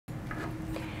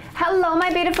Hello,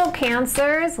 my beautiful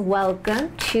Cancers.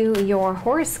 Welcome to your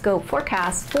horoscope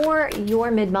forecast for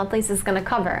your mid-month. This is going to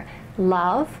cover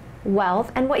love,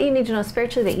 wealth, and what you need to know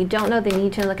spiritually that you don't know that you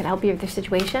need to know that can help you with your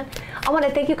situation. I want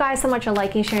to thank you guys so much for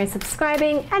liking, sharing,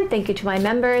 subscribing, and thank you to my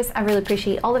members. I really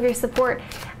appreciate all of your support.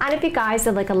 And if you guys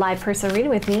would like a live personal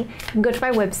reading with me, you can go to my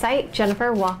website,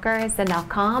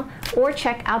 JenniferWalkerZen.com, or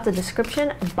check out the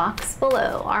description box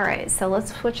below. All right, so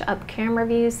let's switch up camera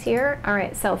views here. All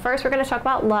right, so first we're going to talk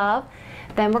about love,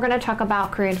 then we're going to talk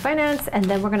about career and finance, and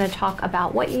then we're going to talk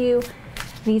about what you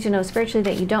need to know spiritually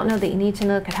that you don't know that you need to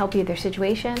know that could help you with your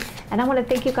situation. And I want to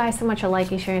thank you guys so much for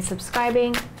liking, sharing,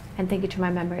 subscribing, and thank you to my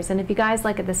members. And if you guys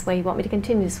like it this way, you want me to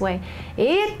continue this way,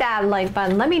 hit that like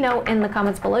button. Let me know in the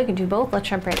comments below. You can do both. Let's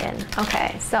jump right in.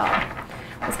 Okay, so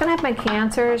I was gonna have my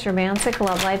Cancers romantic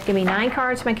love life. Give me 9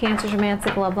 cards for my Cancers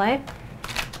romantic love life.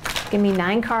 Give me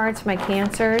 9 cards for my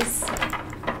Cancers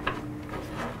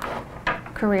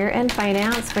career and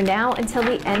finance for now until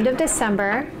the end of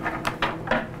December.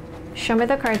 Show me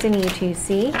the cards I need to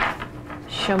see.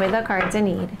 Show me the cards I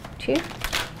need to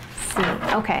see.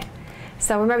 Okay,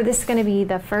 so remember this is going to be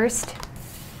the first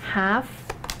half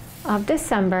of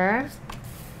December.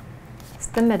 It's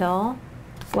the middle.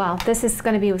 Well, this is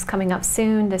going to be what's coming up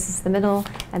soon. This is the middle,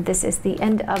 and this is the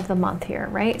end of the month here,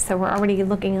 right? So we're already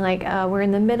looking like we're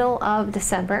in the middle of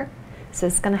December. So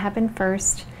it's going to happen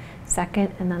first,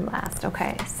 second, and then last.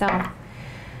 Okay, so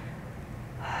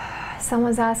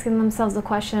someone's asking themselves the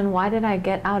question, why did I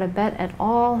get out of bed at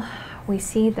all? We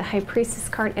see the High Priestess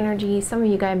card energy. Some of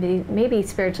you guys may be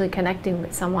spiritually connecting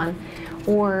with someone,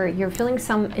 or you're feeling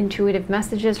some intuitive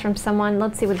messages from someone.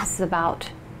 Let's see what this is about.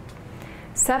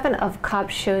 7 of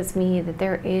Cups shows me that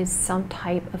there is some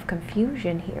type of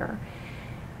confusion here.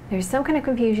 There's some kind of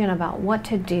confusion about what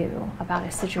to do about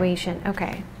a situation.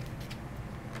 Okay.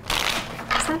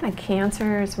 Is that my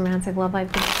Cancers romantic love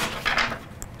life?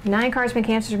 9 cards, my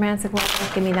Cancers romantic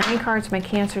love. Give me 9 cards, my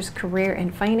Cancers career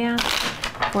and finance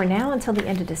for now until the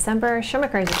end of December. Show me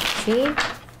cards I see.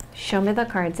 Show me the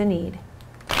cards I need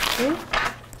to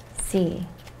see.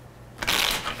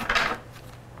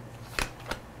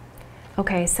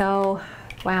 Okay, so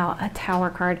wow, a Tower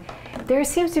card. There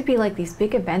seems to be like these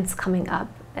big events coming up,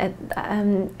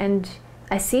 and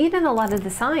I see it in a lot of the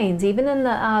signs, even in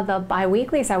the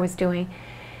bi-weeklies I was doing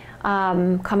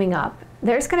coming up.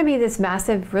 There's going to be this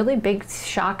massive, really big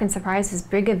shock and surprise, this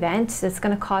big event that's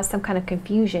going to cause some kind of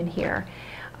confusion here.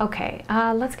 Okay,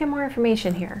 let's get more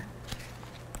information here.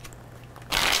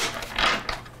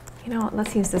 You know what,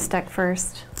 let's use this deck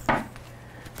first. I'm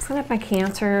just going to have my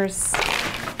Cancers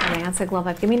romantic love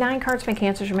life. Give me 9 cards, my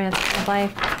Cancers romantic love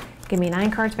life. Give me 9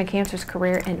 cards, my Cancers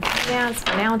career and finance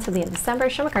for now until the end of December.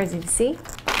 Show me cards I need to see.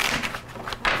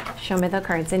 Show me the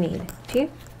cards I need to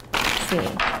see.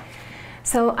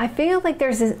 So I feel like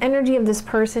there's this energy of this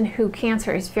person who,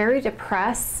 Cancer, is very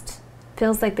depressed,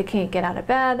 feels like they can't get out of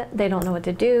bed, they don't know what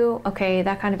to do, okay,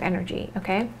 that kind of energy,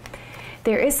 okay?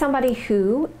 There is somebody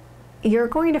who you're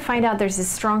going to find out there's this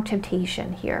strong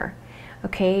temptation here,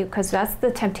 okay, because that's the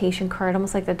temptation card,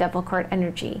 almost like the Devil card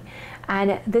energy.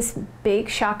 And this big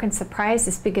shock and surprise,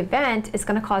 this big event is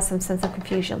going to cause some sense of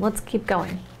confusion. Let's keep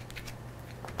going.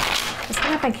 Let's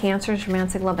go with my Cancers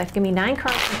romantic love life. Give me 9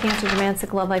 cards for Cancers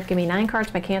romantic love life. Give me 9 cards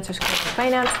for my Cancers career and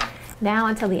finance now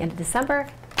until the end of December.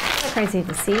 Show me the cards I need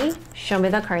to see. Show me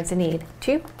the cards I need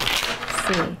to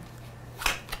see.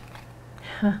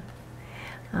 Huh.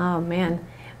 Oh man.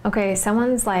 Okay,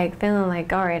 someone's like feeling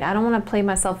like, all right, I don't want to play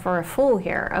myself for a fool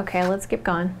here. Okay, let's keep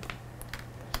going.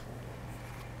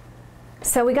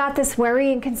 So we got this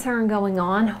worry and concern going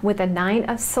on with a 9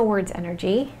 of Swords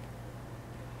energy.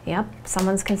 Yep,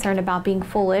 someone's concerned about being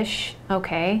foolish,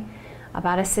 okay,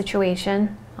 about a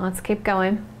situation. Let's keep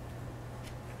going.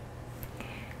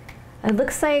 It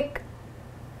looks like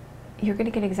you're going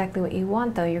to get exactly what you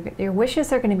want, though. Your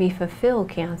wishes are going to be fulfilled,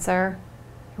 Cancer.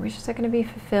 Your wishes are going to be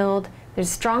fulfilled. There's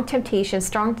strong temptation,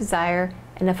 strong desire,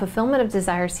 and the fulfillment of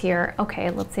desires here.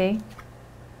 Okay, let's see.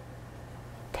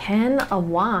 10 of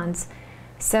Wands.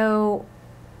 So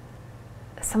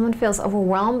someone feels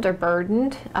overwhelmed or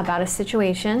burdened about a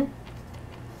situation.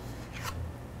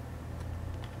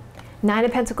 9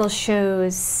 of Pentacles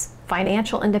shows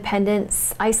financial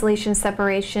independence, isolation,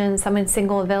 separation, someone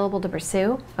single available to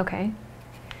pursue. Okay.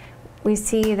 We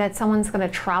see that someone's going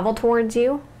to travel towards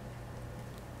you.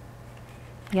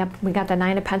 Yep, we got the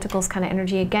 9 of Pentacles kind of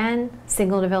energy again,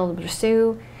 single and available to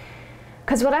pursue.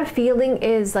 Because what I'm feeling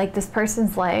is like this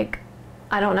person's like,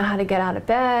 I don't know how to get out of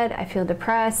bed, I feel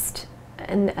depressed.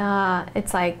 And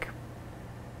it's like,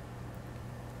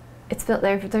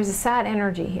 there's a sad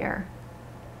energy here.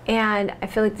 And I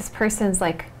feel like this person's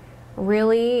like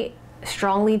really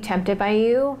strongly tempted by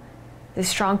you. There's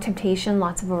strong temptation,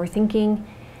 lots of overthinking.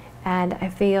 And I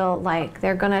feel like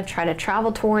they're going to try to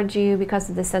travel towards you because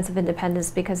of this sense of independence,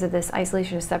 because of this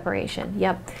isolation or separation.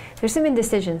 Yep. There's some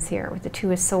indecisions here with the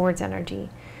Two of Swords energy.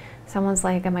 Someone's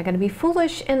like, am I going to be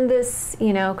foolish in this?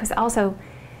 You know, because also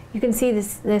you can see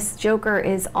this Joker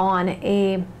is on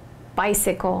a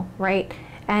bicycle, right?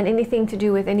 And anything to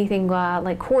do with anything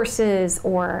like horses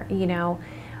or, you know,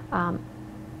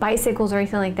 bicycles or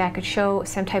anything like that could show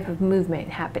some type of movement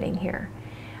happening here.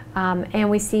 And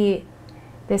we see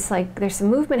this, like, there's some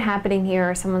movement happening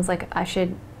here. Someone's like, I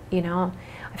should, you know,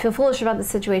 I feel foolish about the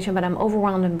situation, but I'm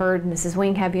overwhelmed and burdened. This is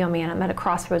weighing heavy on me, and I'm at a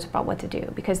crossroads about what to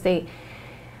do, because they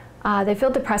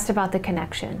feel depressed about the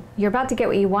connection. You're about to get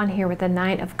what you want here with the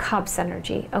Nine of Cups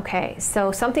energy. Okay,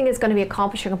 so something is going to be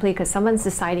accomplished or complete because someone's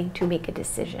deciding to make a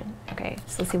decision. Okay,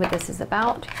 so let's see what this is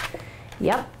about.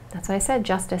 Yep, that's what I said,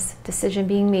 justice, decision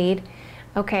being made.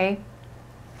 Okay,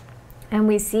 and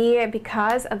we see it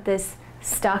because of this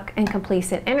stuck and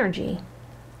complacent energy.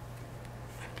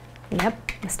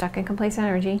 Yep, the stuck and complacent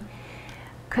energy.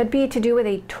 Could be to do with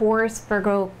a Taurus,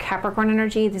 Virgo, Capricorn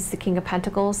energy. This is the King of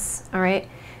Pentacles, all right?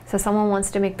 So someone wants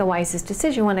to make the wisest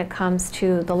decision when it comes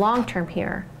to the long term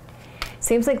here.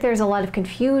 Seems like there's a lot of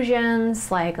confusions,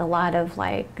 like a lot of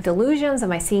like delusions.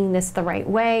 Am I seeing this the right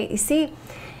way? You see,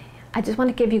 I just want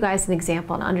to give you guys an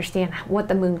example and understand what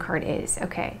the Moon card is.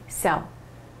 Okay, so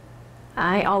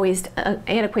I always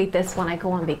antiquate this when I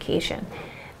go on vacation.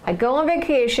 I go on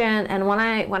vacation, and when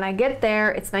I get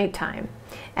there, it's nighttime.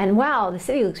 And wow, the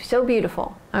city looks so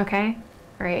beautiful, okay?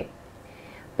 Right.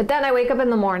 But then I wake up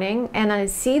in the morning and I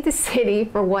see the city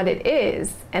for what it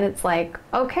is, and it's like,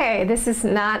 okay, this is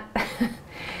not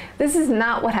this is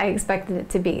not what I expected it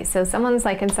to be. So someone's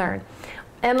like concerned.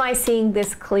 Am I seeing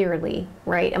this clearly,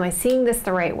 right? Am I seeing this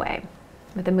the right way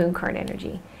with the Moon card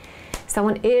energy?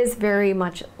 Someone is very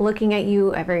much looking at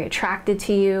you, very attracted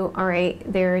to you, all right?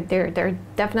 They're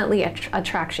definitely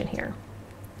attraction here.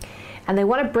 And they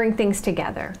want to bring things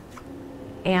together.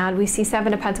 And we see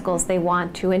Seven of Pentacles, they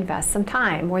want to invest some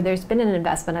time, where there's been an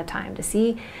investment of time to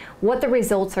see what the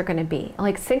results are going to be.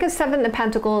 Like, think of Seven of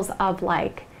Pentacles of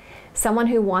like someone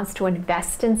who wants to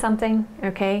invest in something,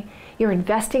 okay? You're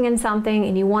investing in something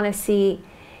and you want to see,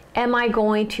 am I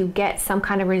going to get some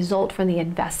kind of result from the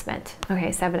investment?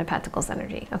 Okay, Seven of Pentacles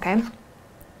energy, okay?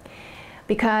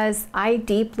 Because I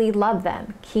deeply love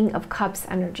them. King of Cups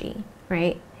energy,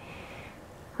 right?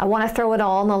 I want to throw it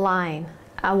all on the line.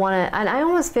 I want to, and I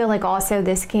almost feel like also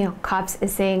this King of Cups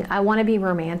is saying, I want to be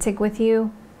romantic with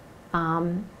you.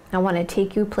 I want to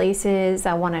take you places.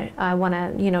 I want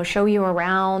to, you know, show you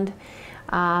around.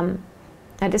 I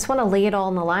just want to lay it all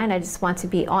on the line. I just want to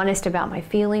be honest about my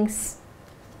feelings.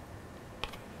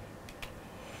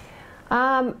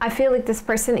 I feel like this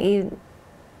person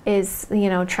is, you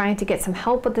know, trying to get some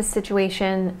help with this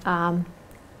situation.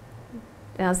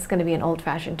 That's going to be an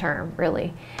old-fashioned term,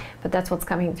 really, but that's what's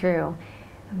coming through.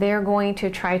 They're going to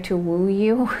try to woo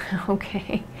you,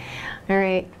 okay? All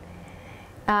right.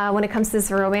 When it comes to this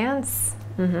romance,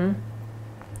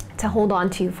 to hold on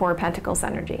to Four of Pentacles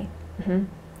energy.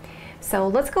 So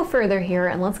let's go further here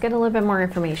and let's get a little bit more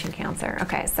information, Cancer.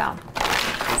 Okay, so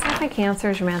let's have my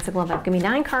Cancer's romantic love life. Give me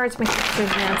 9 cards, my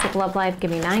Cancer's romantic love life.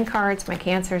 Give me 9 cards, my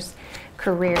Cancer's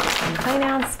career and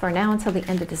finance for now until the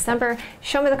end of December.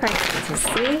 Show me the cards I need to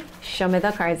see. Show me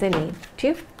the cards I need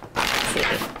to see.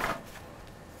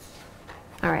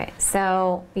 All right,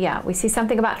 so yeah, we see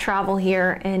something about travel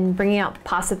here and bringing out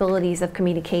possibilities of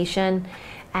communication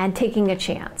and taking a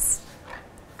chance.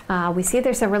 We see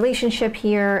there's a relationship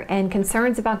here and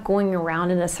concerns about going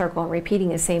around in a circle and repeating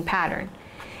the same pattern.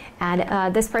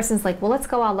 And this person's like, well, let's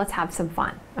go out, let's have some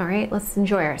fun. All right, let's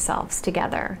enjoy ourselves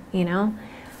together, you know?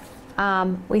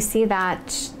 We see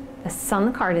that the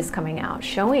Sun card is coming out,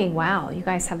 showing, wow, you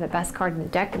guys have the best card in the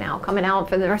deck now, coming out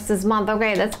for the rest of this month.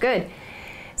 Okay, that's good.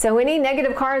 So any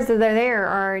negative cards that are there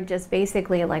are just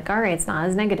basically like, all right, it's not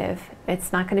as negative.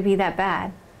 It's not going to be that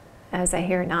bad. As I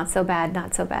hear, not so bad,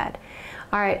 not so bad.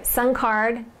 All right, Sun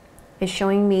card is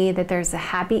showing me that there's a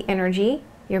happy energy.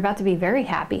 You're about to be very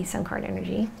happy, Sun card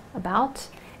energy, about,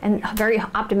 and very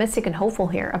optimistic and hopeful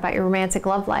here about your romantic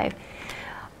love life.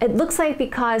 It looks like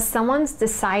because someone's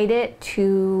decided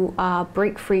to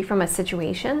break free from a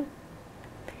situation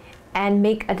and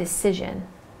make a decision.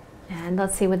 And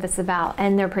let's see what this is about.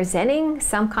 And they're presenting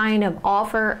some kind of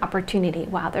offer, opportunity.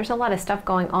 Wow, there's a lot of stuff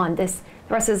going on the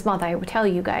rest of this month. I would tell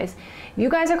you guys, if you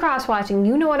guys are cross-watching,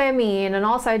 you know what I mean. And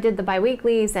also I did the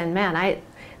bi-weeklies, and man,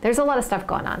 There's a lot of stuff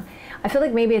going on. I feel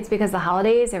like maybe it's because the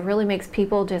holidays, it really makes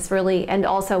people just really, and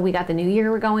also we got the new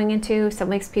year we're going into, so it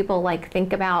makes people like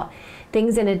think about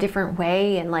things in a different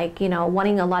way and like, you know,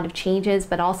 wanting a lot of changes,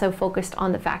 but also focused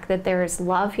on the fact that there's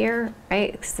love here,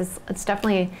 right? It's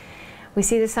definitely, we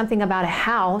see there's something about a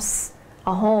house,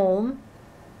 a home,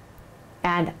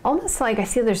 and almost like I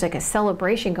see there's like a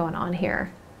celebration going on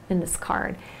here in this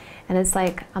card. And it's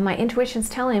like, my intuition's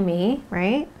telling me,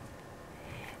 right?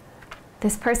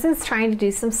 This person's trying to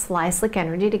do some sly, slick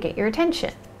energy to get your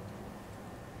attention.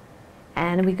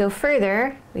 And we go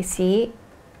further, we see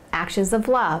actions of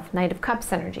love, Knight of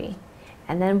Cups energy.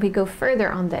 And then we go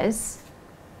further on this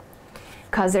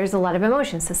because there's a lot of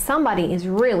emotion. So somebody is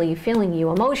really feeling you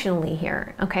emotionally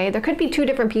here, okay? There could be two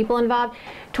different people involved,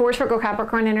 Taurus, Virgo,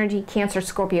 Capricorn energy, Cancer,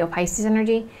 Scorpio, Pisces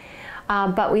energy.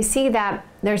 But we see that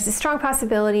there's a strong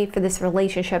possibility for this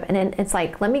relationship. And then it's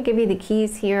like, let me give you the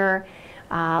keys here.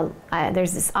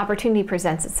 There's this opportunity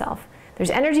presents itself. There's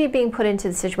energy being put into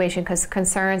the situation because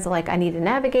concerns like, I need to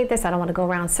navigate this. I don't want to go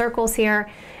around circles here.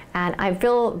 And I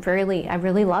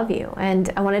really love you.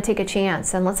 And I want to take a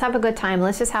chance. And let's have a good time.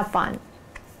 Let's just have fun.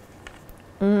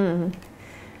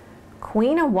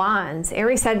 Queen of Wands,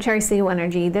 Aries, Sagittarius, Leo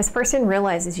energy. This person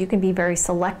realizes you can be very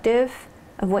selective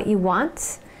of what you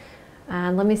want.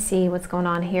 Let me see what's going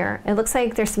on here. It looks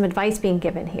like there's some advice being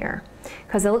given here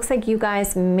because it looks like you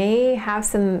guys may have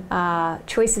some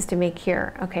choices to make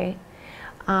here. Okay.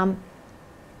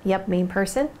 Yep, main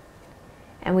person.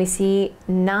 And we see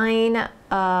 9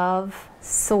 of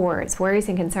Swords, worries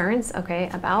and concerns. Okay,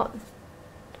 about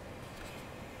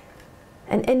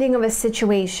an ending of a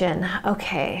situation.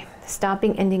 Okay,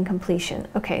 stopping, ending, completion.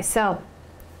 Okay, so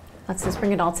let's just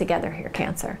bring it all together here,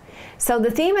 Cancer. So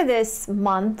the theme of this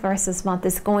month versus month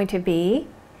is going to be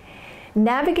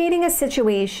navigating a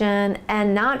situation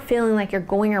and not feeling like you're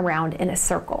going around in a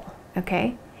circle,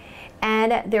 okay?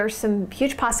 And there's some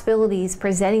huge possibilities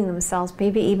presenting themselves,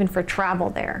 maybe even for travel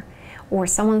there, or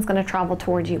someone's gonna travel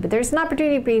towards you, but there's an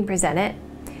opportunity being presented.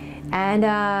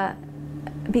 And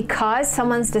because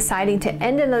someone's deciding to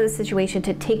end another situation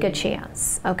to take a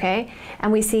chance, okay?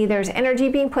 And we see there's energy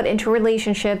being put into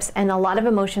relationships and a lot of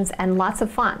emotions and lots of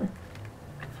fun.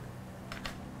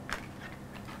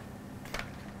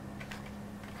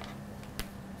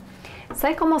 It's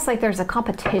like almost like there's a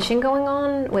competition going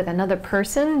on with another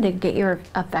person to get your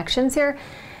affections here.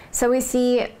 So we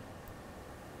see,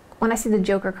 when I see the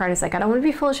Joker card, it's like, I don't want to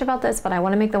be foolish about this, but I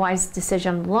want to make the wise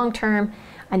decision long term.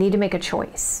 I need to make a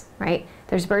choice, right?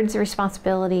 There's burdens and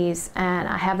responsibilities, and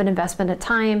I have an investment of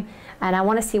time, and I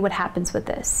want to see what happens with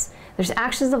this. There's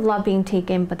actions of love being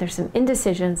taken, but there's some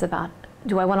indecisions about,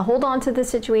 do I want to hold on to this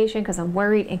situation because I'm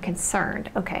worried and concerned?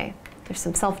 Okay, there's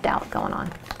some self-doubt going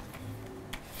on.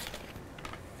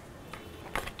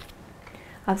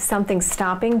 Of something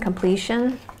stopping,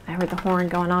 completion. I heard the horn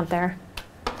going on there.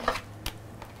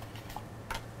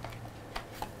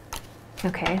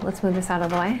 Okay, let's move this out of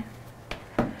the way.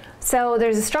 So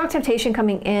there's a strong temptation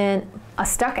coming in. A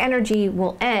stuck energy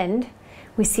will end.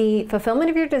 We see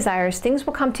fulfillment of your desires. Things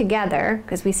will come together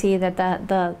because we see that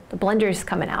the blender is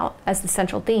coming out as the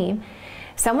central theme.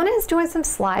 Someone is doing some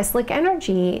sly, slick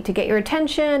energy to get your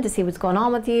attention, to see what's going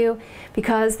on with you.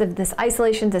 Because of this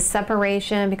isolation, this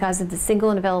separation, because of the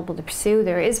single and available to pursue,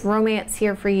 there is romance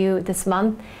here for you this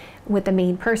month with the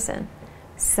main person.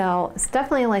 So it's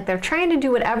definitely like they're trying to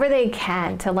do whatever they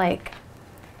can to like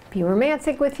be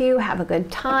romantic with you, have a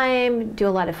good time, do a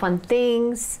lot of fun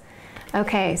things.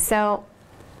 Okay, so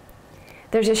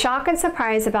there's a shock and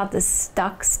surprise about this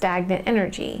stuck, stagnant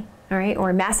energy, all right, or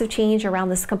a massive change around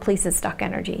this complacent, stuck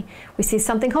energy. We see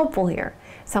something hopeful here.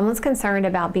 Someone's concerned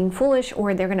about being foolish,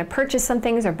 or they're going to purchase some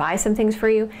things or buy some things for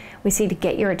you. We see to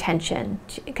get your attention,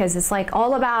 because it's like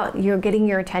all about you're getting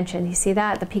your attention. You see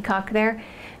that, the peacock there?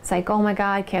 It's like, oh my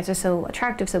God, Cancer's so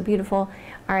attractive, so beautiful,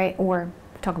 all right, or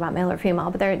talk about male or female,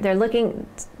 but they're looking,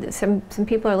 some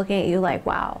people are looking at you like,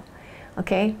 wow,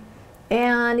 okay?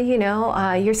 And you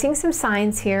know, you're seeing some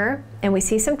signs here, and we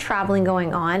see some traveling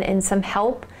going on and some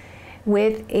help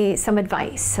with some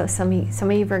advice. So some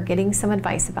of you are getting some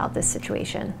advice about this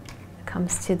situation. It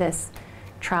comes to this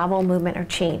travel, movement, or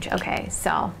change. Okay,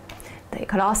 so they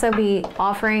could also be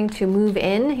offering to move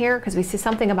in here because we see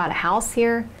something about a house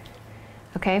here.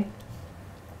 Okay.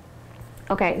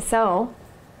 Okay, so,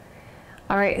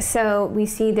 all right, so we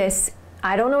see this,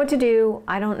 I don't know what to do.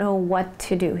 I don't know what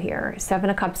to do here. 7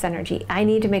 of Cups energy. I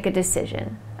need to make a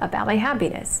decision about my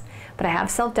happiness. But I have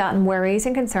self-doubt and worries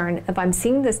and concern if I'm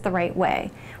seeing this the right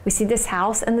way. We see this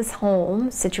house and this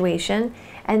home situation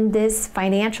and this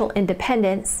financial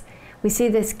independence. We see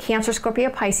this Cancer, Scorpio,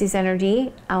 Pisces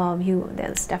energy.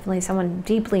 There's definitely someone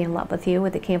deeply in love with you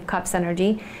with the King of Cups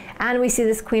energy. And we see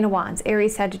this Queen of Wands,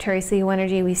 Aries, Sagittarius, Leo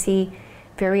energy. We see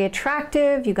very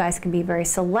attractive. You guys can be very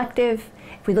selective.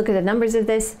 If we look at the numbers of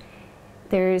this,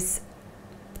 there's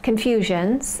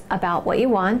confusions about what you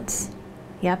want.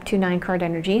 Yep, 2 9-card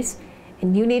energies.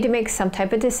 And you need to make some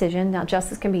type of decision. Now,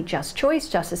 justice can be just choice,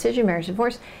 just decision, marriage,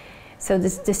 divorce. So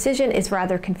this decision is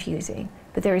rather confusing.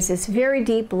 But there is this very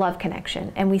deep love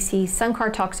connection. And we see Sun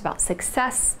card talks about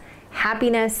success,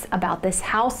 happiness, about this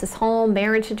house, this home,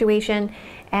 marriage situation.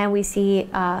 And we see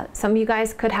some of you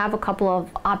guys could have a couple of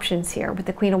options here with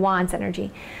the Queen of Wands energy.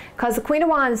 Because the Queen of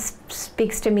Wands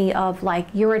speaks to me of like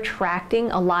you're attracting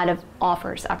a lot of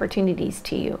offers, opportunities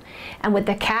to you. And with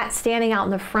the cat standing out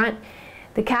in the front,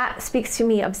 the cat speaks to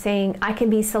me of saying, I can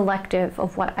be selective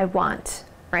of what I want,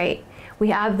 right? We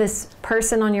have this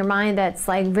person on your mind that's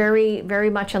like very, very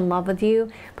much in love with you,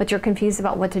 but you're confused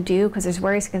about what to do because there's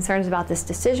worries and concerns about this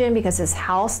decision because this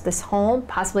house, this home,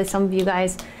 possibly some of you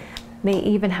guys may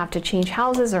even have to change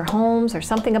houses or homes or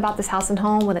something about this house and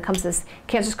home when it comes to this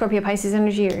Cancer, Scorpio, Pisces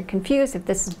energy. You're confused if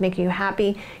this is making you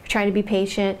happy. You're trying to be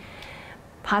patient,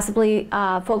 possibly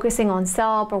focusing on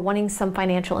self or wanting some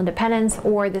financial independence,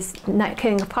 or this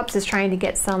King of Cups is trying to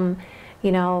get some,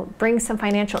 you know, bring some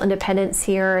financial independence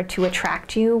here to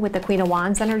attract you with the Queen of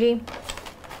Wands energy.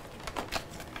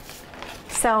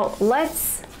 So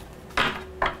let's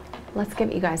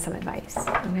give you guys some advice,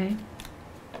 okay?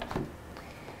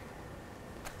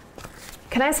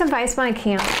 Can I have some advice on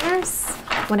Cancers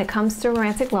when it comes to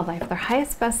romantic love life? Their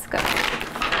highest, best good,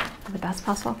 the best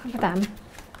possible outcome for them.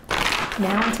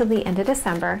 Now until the end of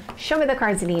December. Show me the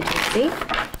cards I need, see?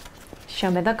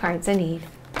 Show me the cards I need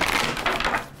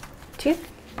to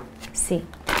see.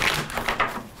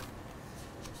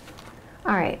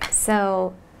 All right,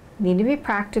 so you need to be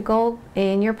practical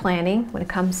in your planning when it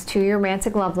comes to your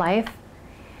romantic love life.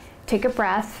 Take a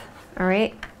breath, all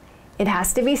right? It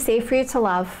has to be safe for you to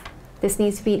love. This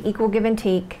needs to be an equal give and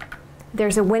take.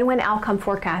 There's a win-win outcome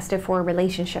forecasted for a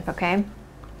relationship, okay?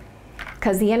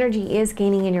 Because the energy is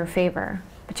gaining in your favor.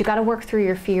 But you got to work through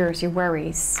your fears, your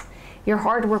worries. Your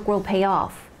hard work will pay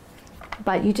off.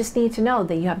 But you just need to know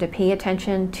that you have to pay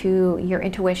attention to your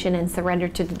intuition and surrender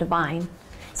to the divine.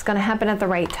 It's going to happen at the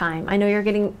right time. I know you're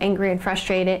getting angry and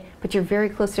frustrated, but you're very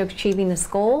close to achieving this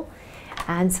goal.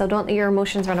 And so don't let your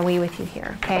emotions run away with you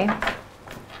here, okay?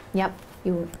 Yep,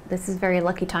 this is a very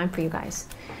lucky time for you guys.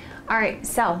 All right,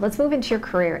 so let's move into your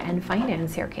career and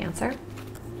finance here, Cancer.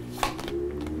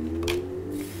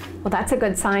 Well, that's a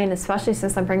good sign, especially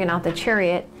since I'm bringing out the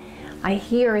Chariot. I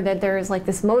hear that there's like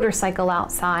this motorcycle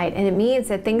outside, and it means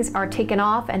that things are taking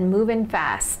off and moving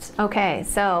fast. Okay,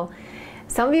 so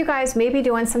some of you guys may be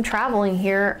doing some traveling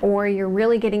here, or you're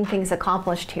really getting things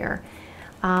accomplished here.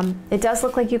 It does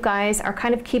look like you guys are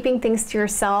kind of keeping things to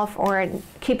yourself or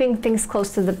keeping things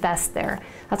close to the vest there.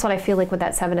 That's what I feel like with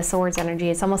that Seven of Swords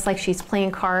energy. It's almost like she's playing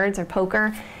cards or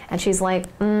poker, and she's like,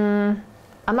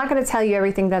 I'm not going to tell you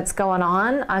everything that's going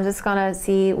on. I'm just going to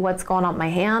see what's going on in my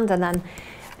hand and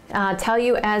then tell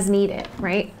you as needed,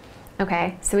 right?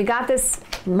 Okay, so we got this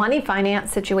money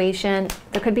finance situation.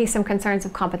 There could be some concerns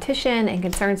of competition and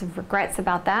concerns of regrets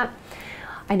about that.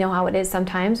 I know how it is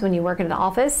sometimes when you work in an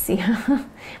office,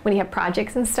 when you have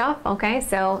projects and stuff, okay?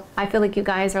 So I feel like you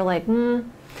guys are like,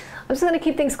 I'm just gonna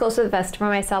keep things close to the vest for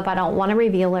myself. I don't wanna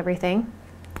reveal everything,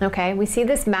 okay? We see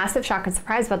this massive shock and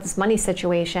surprise about this money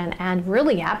situation and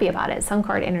really happy about it, Sun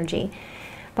card energy.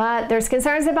 But there's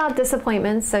concerns about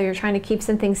disappointments, so you're trying to keep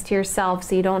some things to yourself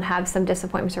so you don't have some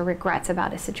disappointments or regrets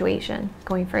about a situation.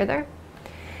 Going further,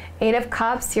 Eight of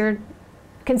Cups, you're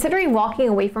considering walking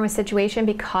away from a situation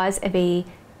because of a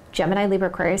Gemini, Libra,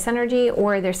 Aquarius energy,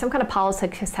 or there's some kind of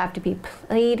politics have to be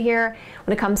played here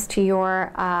when it comes to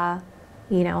your,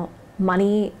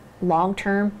 money,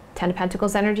 long-term, Ten of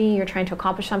Pentacles energy. You're trying to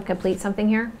accomplish something, complete something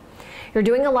here. You're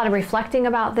doing a lot of reflecting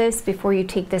about this before you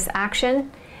take this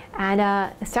action,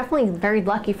 and it's definitely very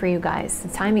lucky for you guys. The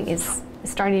timing is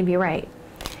starting to be right.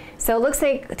 So it looks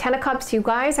like Ten of Cups, you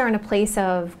guys are in a place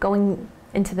of going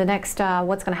into the next,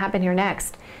 what's going to happen here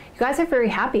next. You guys are very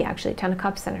happy, actually, Ten of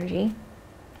Cups energy.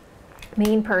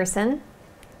 Main person.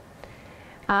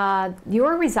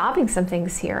 You're resolving some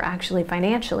things here, actually,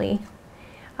 financially.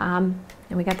 And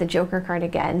we got the Joker card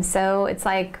again. So it's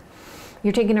like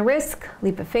you're taking a risk,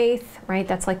 leap of faith, right?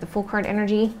 That's like the Full card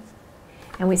energy.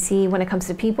 And we see when it comes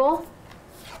to people,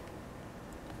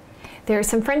 there's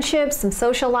some friendships, some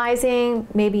socializing,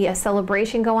 maybe a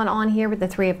celebration going on here with the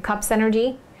Three of Cups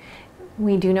energy.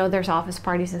 We do know there's office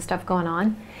parties and stuff going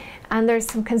on. And there's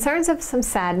some concerns of some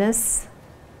sadness.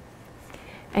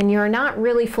 and you're not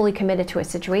really fully committed to a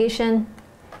situation.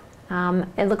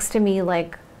 It looks to me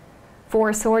like Four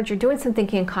of Swords, you're doing some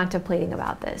thinking and contemplating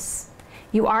about this.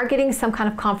 You are getting some kind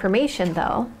of confirmation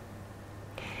though,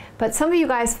 but some of you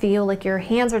guys feel like your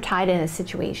hands are tied in a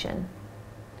situation.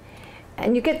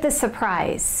 And you get this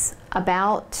surprise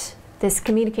about this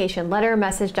communication, letter,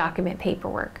 message, document,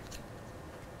 paperwork.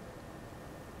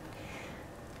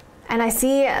 And I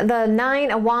see the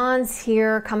Nine of Wands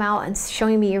here come out and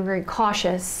showing me you're very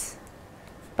cautious.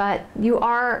 But you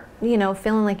are, you know,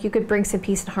 feeling like you could bring some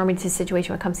peace and harmony to the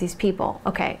situation when it comes to these people.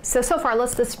 Okay, so far,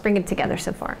 let's just bring it together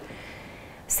so far.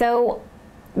 So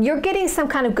you're getting some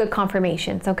kind of good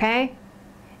confirmations, okay?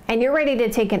 And you're ready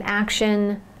to take an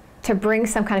action to bring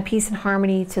some kind of peace and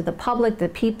harmony to the public, the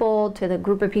people, to the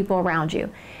group of people around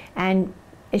you. And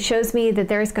it shows me that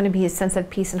there's going to be a sense of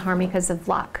peace and harmony because of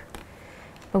luck.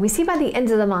 But we see by the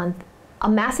end of the month, a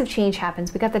massive change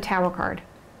happens. We got the Tower card.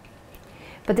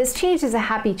 But this change is a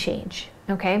happy change,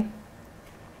 okay?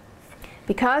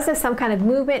 Because of some kind of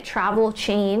movement, travel,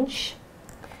 change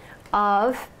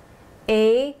of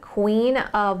a Queen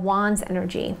of Wands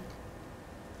energy.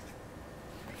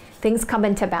 Things come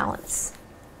into balance.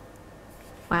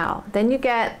 Wow. Then you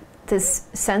get this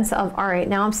sense of, all right,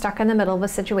 now I'm stuck in the middle of a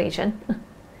situation.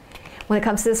 When it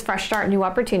comes to this fresh start, new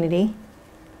opportunity.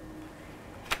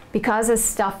 Because of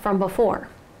stuff from before.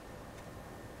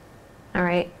 All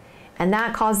right? And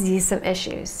that causes you some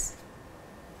issues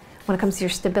when it comes to your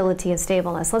stability and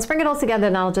stableness. Let's bring it all together,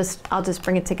 and I'll just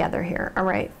bring it together here. All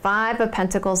right, Five of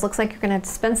Pentacles. Looks like you're going to have to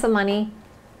spend some money,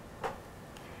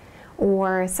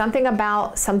 or something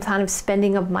about some kind of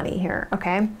spending of money here,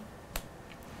 okay?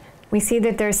 We see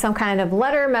that there's some kind of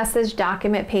letter, message,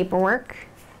 document, paperwork.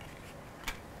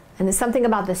 And there's something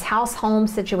about this house, home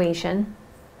situation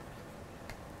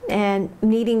and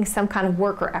needing some kind of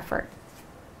work or effort.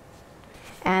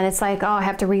 And it's like, oh, I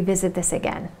have to revisit this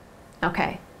again.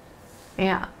 Okay,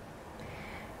 yeah.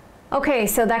 Okay,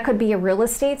 so that could be a real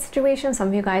estate situation. Some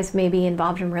of you guys may be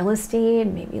involved in real estate,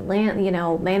 maybe land, you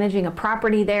know, managing a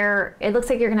property there. It looks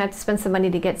like you're gonna have to spend some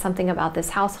money to get something about this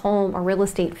house, home, or real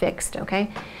estate fixed,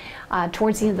 okay?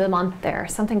 Towards the end of the month there,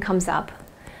 something comes up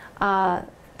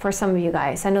for some of you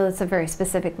guys. I know that's a very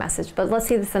specific message, but let's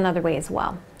see this another way as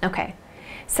well. Okay,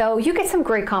 so you get some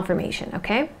great confirmation,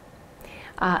 okay?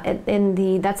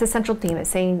 That's a central theme. It's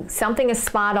saying something is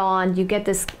spot on. You get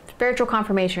this spiritual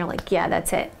confirmation. You're like, yeah,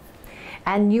 that's it.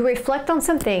 And you reflect on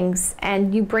some things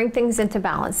and you bring things into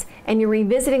balance and you're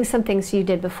revisiting some things you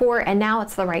did before, and now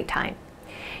it's the right time.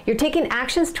 You're taking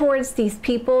actions towards these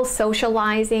people,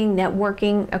 socializing,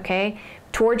 networking, okay,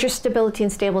 towards your stability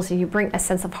and stability. You bring a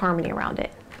sense of harmony around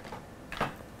it.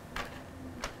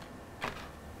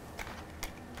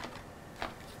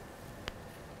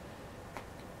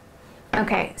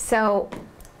 Okay, so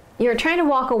you're trying to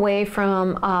walk away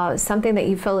from something that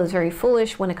you feel is very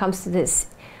foolish when it comes to this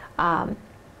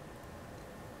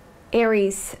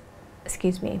Aries,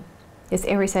 this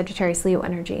Aries, Sagittarius, Leo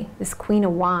energy, this Queen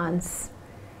of Wands,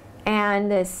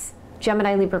 and this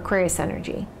Gemini, Libra, Aquarius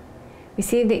energy. We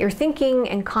see that you're thinking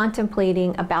and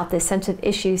contemplating about this sense of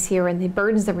issues here and the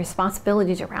burdens and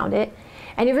responsibilities around it,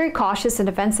 and you're very cautious and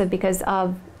defensive because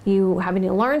of you having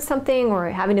to learn something or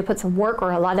having to put some work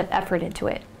or a lot of effort into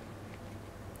it.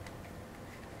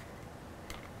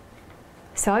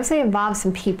 So I would say involve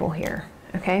some people here,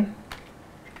 okay?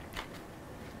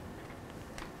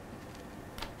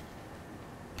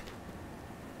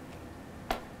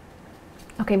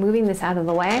 Okay, moving this out of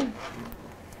the way.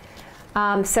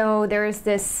 So there's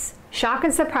this shock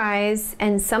and surprise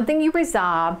and something you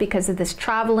resolve because of this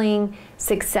traveling,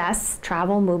 success,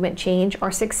 travel, movement, change,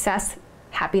 or success,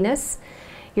 happiness.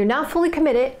 You're not fully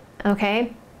committed,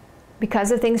 okay,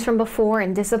 because of things from before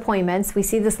and disappointments. We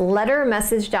see this letter,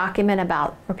 message, document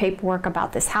about, or paperwork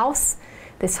about this house,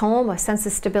 this home, a sense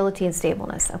of stability and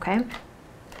stableness, okay?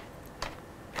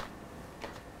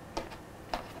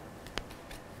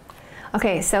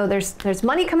 Okay, so there's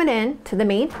money coming in to the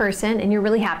main person and you're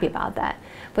really happy about that.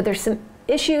 But there's some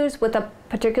issues with a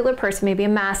particular person, maybe a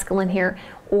masculine here,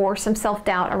 or some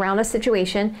self-doubt around a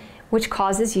situation which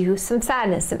causes you some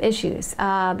sadness, some issues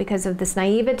because of this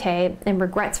naivete and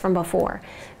regrets from before.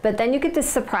 But then you get this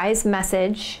surprise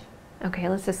message. Okay,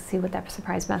 let's just see what that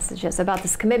surprise message is about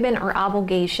this commitment or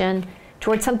obligation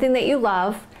towards something that you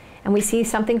love. And we see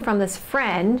something from this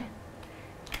friend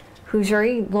who's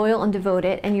very loyal and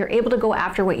devoted, and you're able to go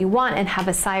after what you want and have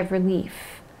a sigh of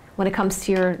relief when it comes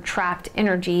to your trapped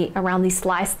energy around these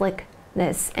sly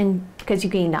slickness, and because you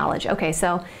gain knowledge. Okay,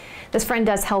 so this friend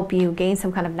does help you gain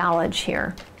some kind of knowledge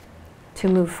here to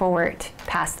move forward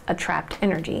past a trapped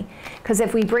energy. Because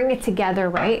if we bring it together,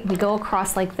 right, we go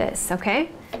across like this, okay?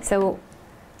 So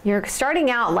you're starting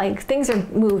out like things are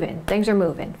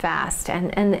moving fast,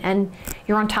 and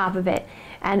you're on top of it.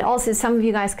 And also some of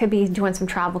you guys could be doing some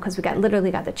travel because we literally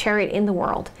got the Chariot in the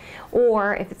world.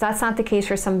 Or if that's not the case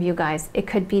for some of you guys, it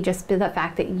could be just the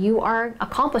fact that you are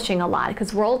accomplishing a lot,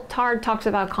 because World Card talks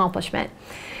about accomplishment.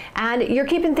 And you're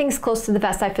keeping things close to the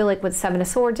vest, I feel like, with Seven of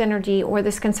Swords energy, or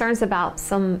there's concerns about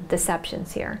some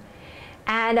deceptions here.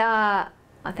 And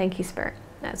thank you, Spirit.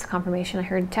 That's confirmation. I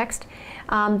heard text.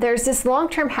 There's this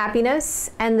long-term happiness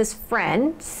and these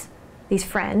friends,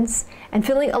 and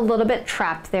feeling a little bit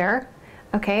trapped there.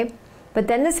 Okay, but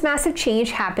then this massive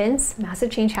change happens,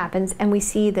 and we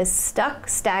see this stuck,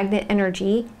 stagnant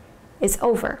energy is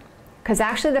over. Because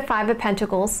actually the Five of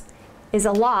Pentacles is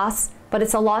a loss, but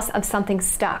it's a loss of something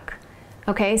stuck.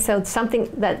 Okay, so something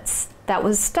that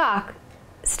was stuck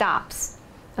stops.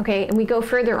 Okay, and we go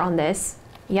further on this.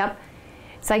 Yep,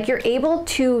 it's like you're able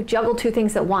to juggle two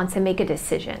things at once and make a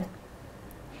decision.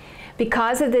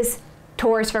 Because of this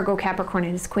Taurus, Virgo, Capricorn,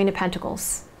 and this Queen of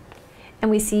Pentacles. And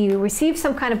we see you receive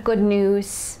some kind of good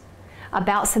news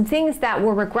about some things that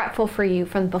were regretful for you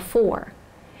from before.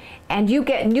 And you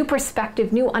get new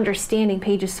perspective, new understanding,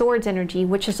 Page of Swords energy,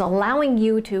 which is allowing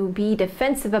you to be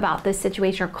defensive about this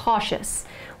situation or cautious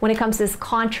when it comes to this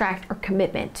contract or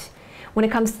commitment, when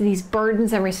it comes to these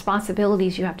burdens and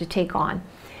responsibilities you have to take on.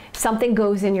 Something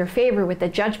goes in your favor with the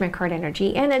Judgment card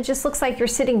energy, and it just looks like you're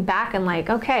sitting back and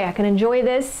like, okay, I can enjoy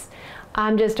this.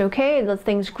 I'm just okay, let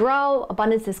things grow,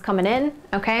 abundance is coming in,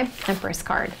 okay? Empress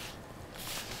card.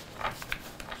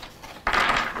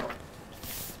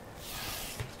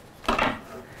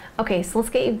 Okay, so let's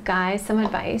get you guys some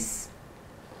advice.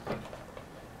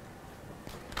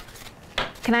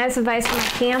 Can I have some advice from my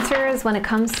Cancers when it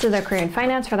comes to their career and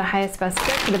finance for the highest, best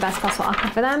good, for the best possible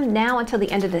outcome for them now until the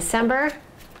end of December?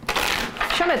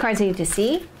 Show me the cards I need to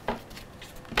see.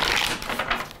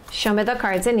 Show me the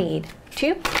cards I need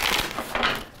to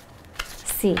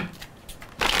see.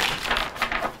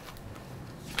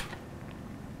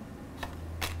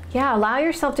 Yeah, allow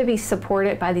yourself to be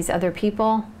supported by these other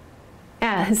people.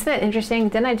 Yeah, isn't that interesting?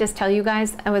 Didn't I just tell you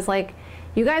guys? I was like,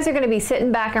 you guys are going to be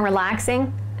sitting back and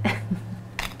relaxing.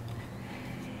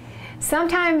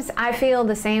 Sometimes I feel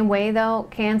the same way though,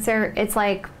 Cancer. It's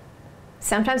like,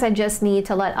 sometimes I just need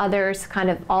to let others kind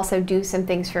of also do some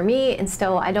things for me, and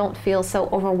still I don't feel so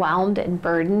overwhelmed and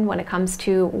burdened when it comes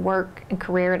to work and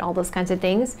career and all those kinds of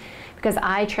things, because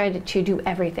I try to do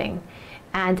everything.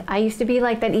 And I used to be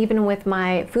like that even with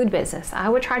my food business. I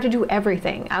would try to do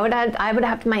everything. I would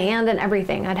have my hand in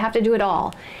everything. I'd have to do it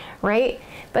all, right?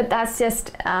 But that's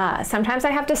just, sometimes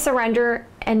I have to surrender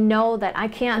and know that I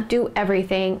can't do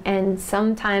everything, and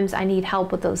sometimes I need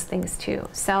help with those things too.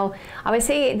 So I would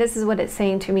say this is what it's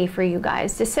saying to me for you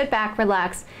guys. Just sit back,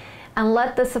 relax, and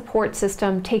let the support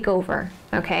system take over,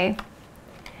 okay?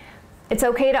 It's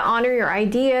okay to honor your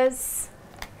ideas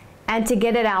and to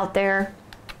get it out there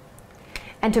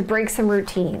and to break some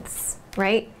routines,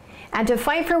 right? And to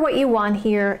fight for what you want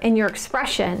here in your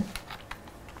expression.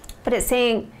 But it's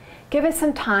saying, give it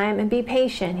some time and be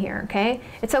patient here, okay?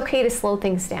 It's okay to slow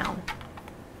things down.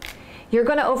 You're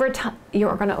gonna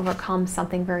overcome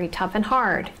something very tough and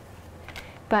hard.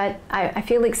 But I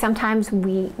feel like sometimes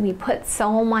we put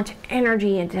so much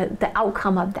energy into the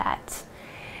outcome of that.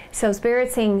 So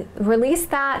Spirit's saying, release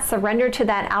that, surrender to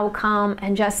that outcome,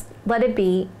 and just let it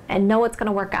be and know it's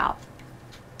gonna work out.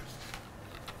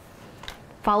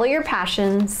 Follow your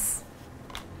passions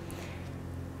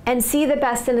and see the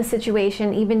best in the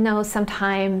situation, even though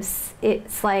sometimes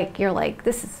it's like you're like,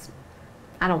 this is,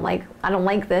 I don't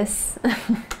like this,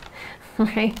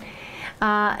 right?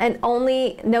 And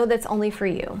only know that's only for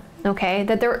you, okay?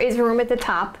 That there is room at the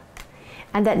top,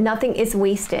 and that nothing is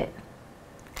wasted,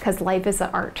 because life is an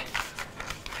art.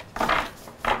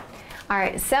 All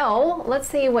right, so let's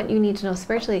see what you need to know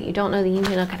spiritually that you don't know that you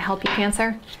know can help you,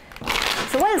 Cancer.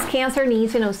 So what does Cancer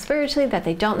need to know spiritually that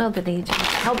they don't know that they need to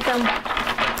help them?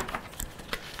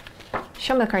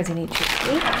 Show me the cards I need to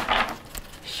see.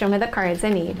 Show me the cards I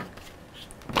need.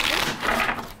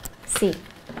 See.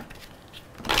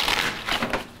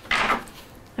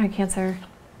 All right, Cancer.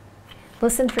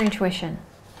 Listen for intuition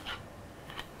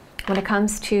when it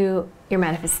comes to your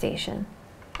manifestation,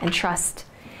 and trust.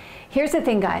 Here's the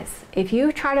thing, guys. If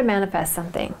you try to manifest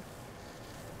something,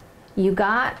 you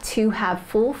got to have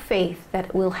full faith that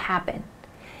it will happen.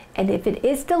 And if it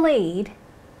is delayed,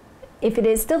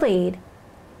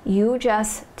 you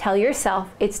just tell yourself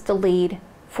it's delayed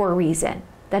for a reason,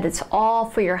 that it's all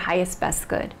for your highest, best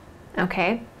good,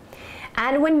 okay?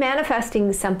 And when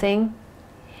manifesting something,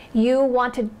 you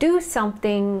want to do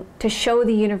something to show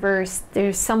the universe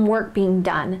there's some work being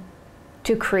done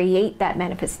to create that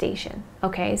manifestation.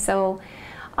 Okay, so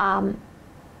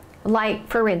like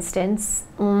for instance,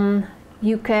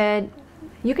 you could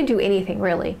do anything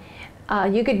really.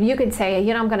 You could say,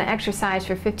 you know, I'm going to exercise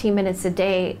for 15 minutes a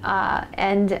day,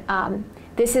 and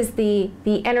this is the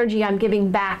energy I'm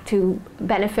giving back to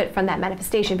benefit from that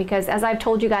manifestation. Because as I've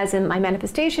told you guys in my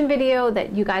manifestation video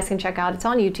that you guys can check out, it's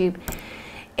on YouTube,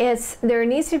 there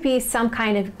needs to be some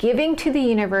kind of giving to the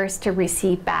universe to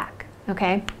receive back.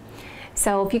 Okay,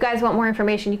 so if you guys want more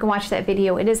information, you can watch that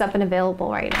video. It is up and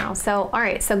available right now. So all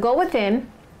right, so go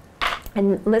within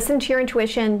and listen to your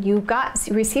intuition. You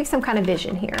receive some kind of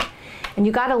vision here, and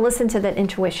you got to listen to that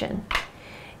intuition.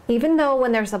 Even though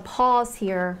when there's a pause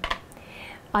here,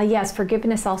 yes,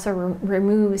 forgiveness also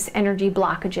removes energy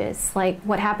blockages. Like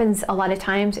what happens a lot of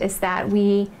times is that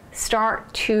we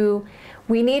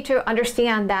need to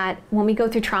understand that when we go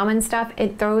through trauma and stuff,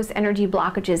 it throws energy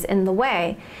blockages in the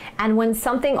way. And when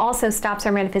something also stops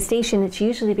our manifestation, it's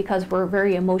usually because we're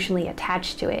very emotionally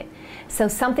attached to it. So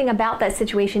something about that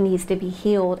situation needs to be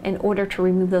healed in order to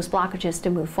remove those blockages to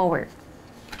move forward.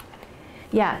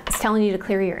 Yeah, it's telling you to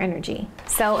clear your energy.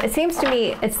 So it seems to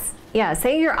me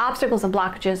say your obstacles and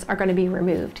blockages are going to be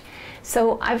removed.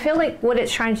 So I feel like what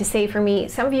it's trying to say for me,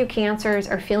 some of you Cancers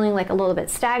are feeling like a little bit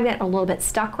stagnant, a little bit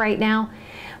stuck right now,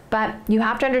 but you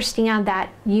have to understand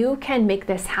that you can make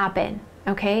this happen,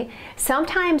 okay?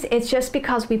 Sometimes it's just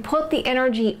because we put the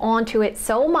energy onto it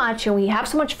so much and we have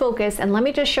so much focus, and let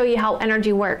me just show you how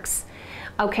energy works,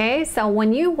 okay? So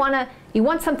when you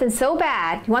want something so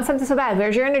bad,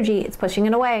 where's your energy? It's pushing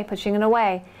it away, pushing it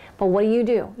away. But what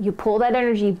do? You pull that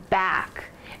energy back.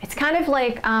 It's kind of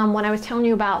like when I was telling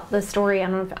you about the story, I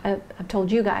don't know if I've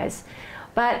told you guys,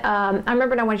 but I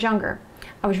remember when I was younger,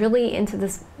 I was really into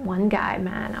this one guy,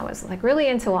 man. I was like really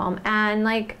into him, and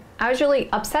like I was really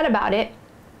upset about it.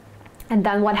 And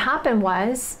then what happened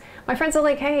was, my friends are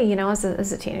like, hey, you know, as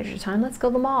a teenager time, let's go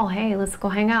to the mall. Hey, let's go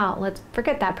hang out. Let's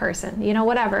forget that person, you know,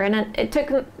 whatever. And it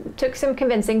took some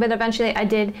convincing, but eventually I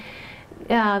did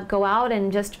go out,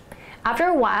 and just after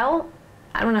a while,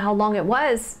 I don't know how long it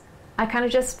was, I kind of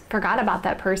just forgot about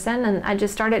that person, and I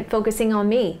just started focusing on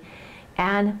me.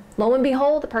 And lo and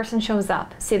behold, the person shows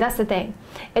up. See, that's the thing.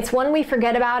 It's when we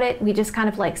forget about it, we just kind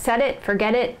of like set it,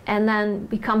 forget it, and then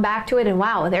we come back to it, and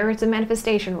wow, there's a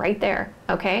manifestation right there,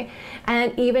 okay?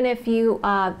 And even if you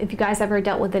guys ever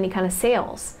dealt with any kind of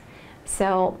sales,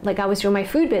 so like I was doing my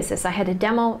food business, I had to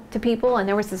demo to people, and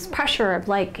there was this pressure of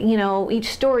like, you know, each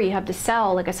store you have to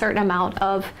sell like a certain amount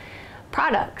of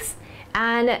products.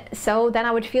 And so then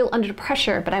I would feel under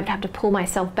pressure, but I would have to pull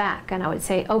myself back, and I would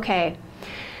say, okay,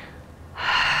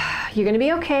 you're gonna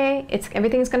be okay,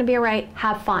 everything's gonna be all right,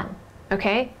 have fun,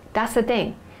 okay? That's the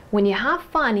thing. When you have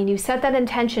fun and you set that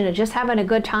intention of just having a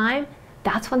good time,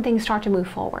 that's when things start to move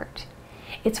forward.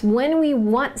 It's when we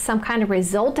want some kind of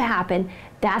result to happen,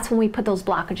 that's when we put those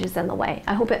blockages in the way.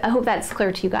 I hope that's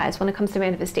clear to you guys when it comes to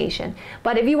manifestation.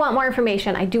 But if you want more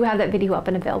information, I do have that video up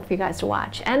and available for you guys to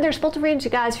watch. And there's multiple reads you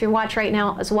guys for you to watch right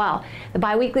now as well. The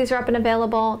bi-weeklies are up and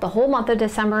available. The whole month of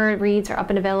December reads are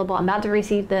up and available. I'm about to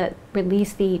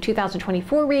release the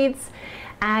 2024 reads.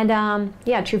 And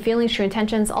yeah, true feelings, true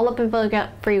intentions, all up and available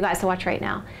for you guys to watch right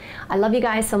now. I love you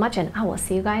guys so much, and I will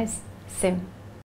see you guys soon.